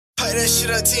Light that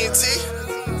shit up, TNT.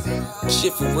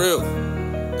 Shit for real.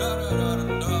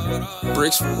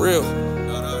 Bricks for real.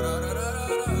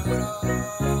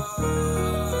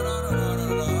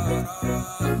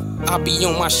 I be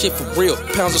on my shit for real.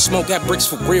 Pounds of smoke, got bricks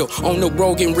for real. On the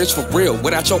road, getting rich for real.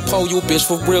 Without your pole, you a bitch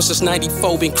for real. Since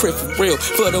 94, been crip for real.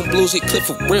 For them blues, it clip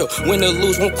for real. Win or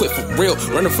lose, won't quit for real.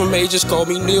 Running from A, just call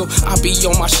me Neil. I be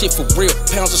on my shit for real.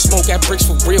 Pounds of smoke, got bricks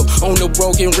for real. On the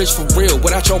road, getting rich for real.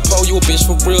 Without your pole, you a bitch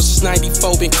for real. Since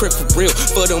 94, been crip for real.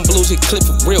 For them blues, it clip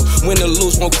for real. Win or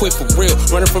lose, won't quit for real.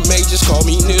 Running from A, just call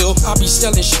me Neil. I be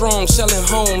selling strong, selling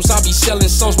homes. I be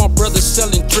selling songs. My brother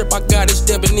selling drip. I got his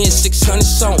debonair 600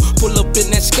 song. Pull up in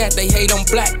that scat, they hate I'm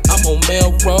black. I'm on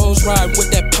Melrose, riding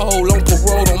with that pole on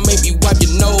parole. Don't make me wipe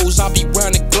your nose. I be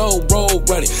round the globe, road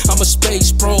running. I'm a space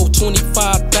pro, 25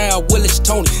 thou, Willis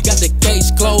Tony. Got the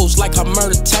case closed like I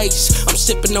murder taste. I'm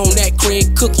sipping on that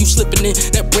Craig Cook, you slipping in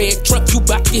that red truck. You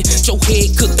bout to get your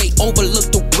head cooked. They overlook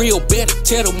the real. Better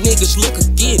tell them niggas look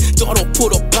again. Y'all don't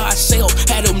put up by sale,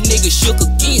 had them niggas shook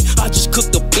again. I just cooked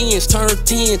the beans, turn 10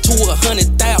 to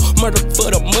 100 thou. Murder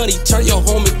for the money, turn your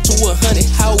home into a 100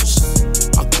 house.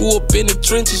 I grew up in the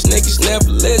trenches, niggas never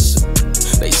listen.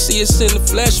 They see us in the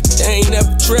flesh, but they ain't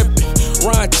never tripping.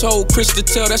 Ryan told Chris to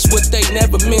tell, that's what they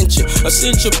never mention. A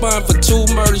central bond for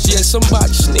 2 murders, yeah,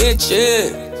 somebody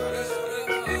snitching.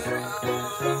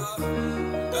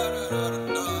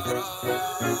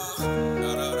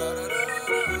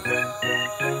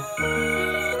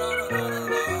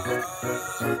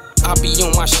 I be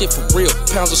on my shit for real.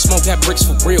 Pounds of smoke, got bricks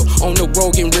for real. On the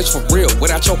road, getting rich for real.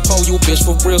 Without your pole, you a bitch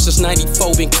for real. Since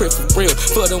 94, been crip for real.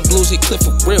 For them blues, it clip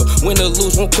for real. Win or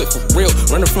lose, won't quit for real.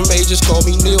 Running from A, just call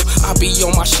me Neil. I be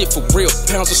on my shit for real.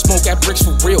 Pounds of smoke, got bricks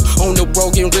for real. On the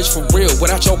road, getting rich for real.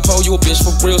 Without your pole, you a bitch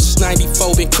for real. Since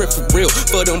 94, been crip for real.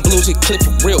 For them blues, it clip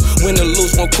for real. Win or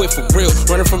lose, won't quit for real.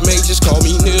 Running from A, just call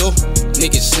me Neil.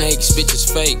 Niggas snakes, bitches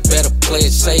fake. Better play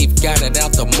it safe. Got it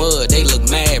out the mud. They look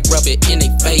mad, rub it in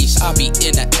their face. I be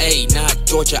in the A, not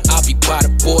Georgia, I be by the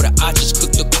border. I just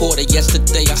cooked a quarter.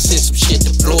 Yesterday I sent some shit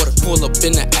to Florida. Pull up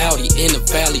in the Audi, in the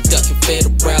valley, ducking federal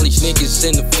rallies. Niggas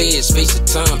in the feds, facing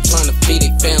time, trying to feed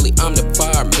their family. I'm the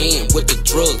fireman with the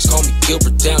drugs. Call me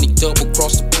Gilbert Downey, double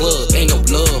cross the plug. Ain't no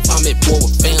love, I'm at war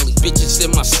with family. Bitches in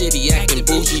my city acting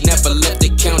bougie, never left the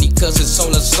county, cause it's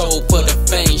on her soul for the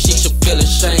fame. She should feel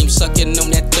ashamed, sucking on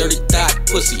that 30 thought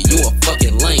pussy. You a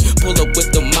fucking lame. Pull up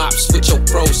with the mops, with your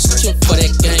bros, searching for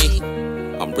that game.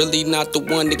 I'm really not the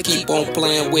one to keep on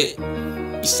playing with.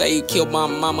 You say he killed my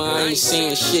mama, I ain't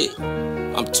saying shit.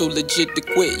 I'm too legit to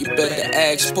quit, you better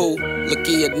ask Pooh. Look,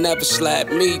 he'd never slap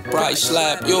me, probably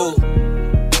slap you.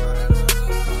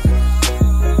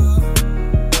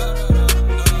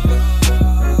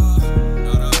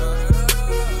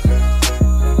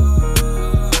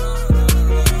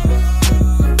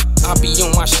 I be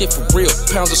on my shit for real.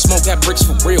 Pounds of smoke, got bricks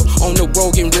for real. On the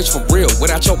road, getting rich for real.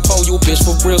 Without your pole, you a bitch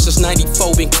for real. Since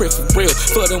 94, been crip for real.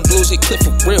 For them blues, it clip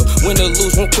for real. Win or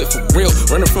lose, won't quit for real.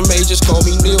 Running from A, just call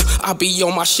me Neil. I be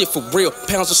on my shit for real.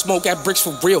 Pounds of smoke, got bricks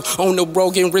for real. On the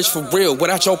road, getting rich for real.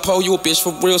 Without your pole, you a bitch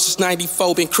for real. Since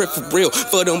 94, been crip for real.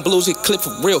 For them blues, it clip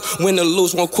for real. Win or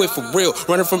lose, won't quit for real.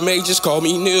 Running from A, just call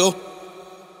me Neil.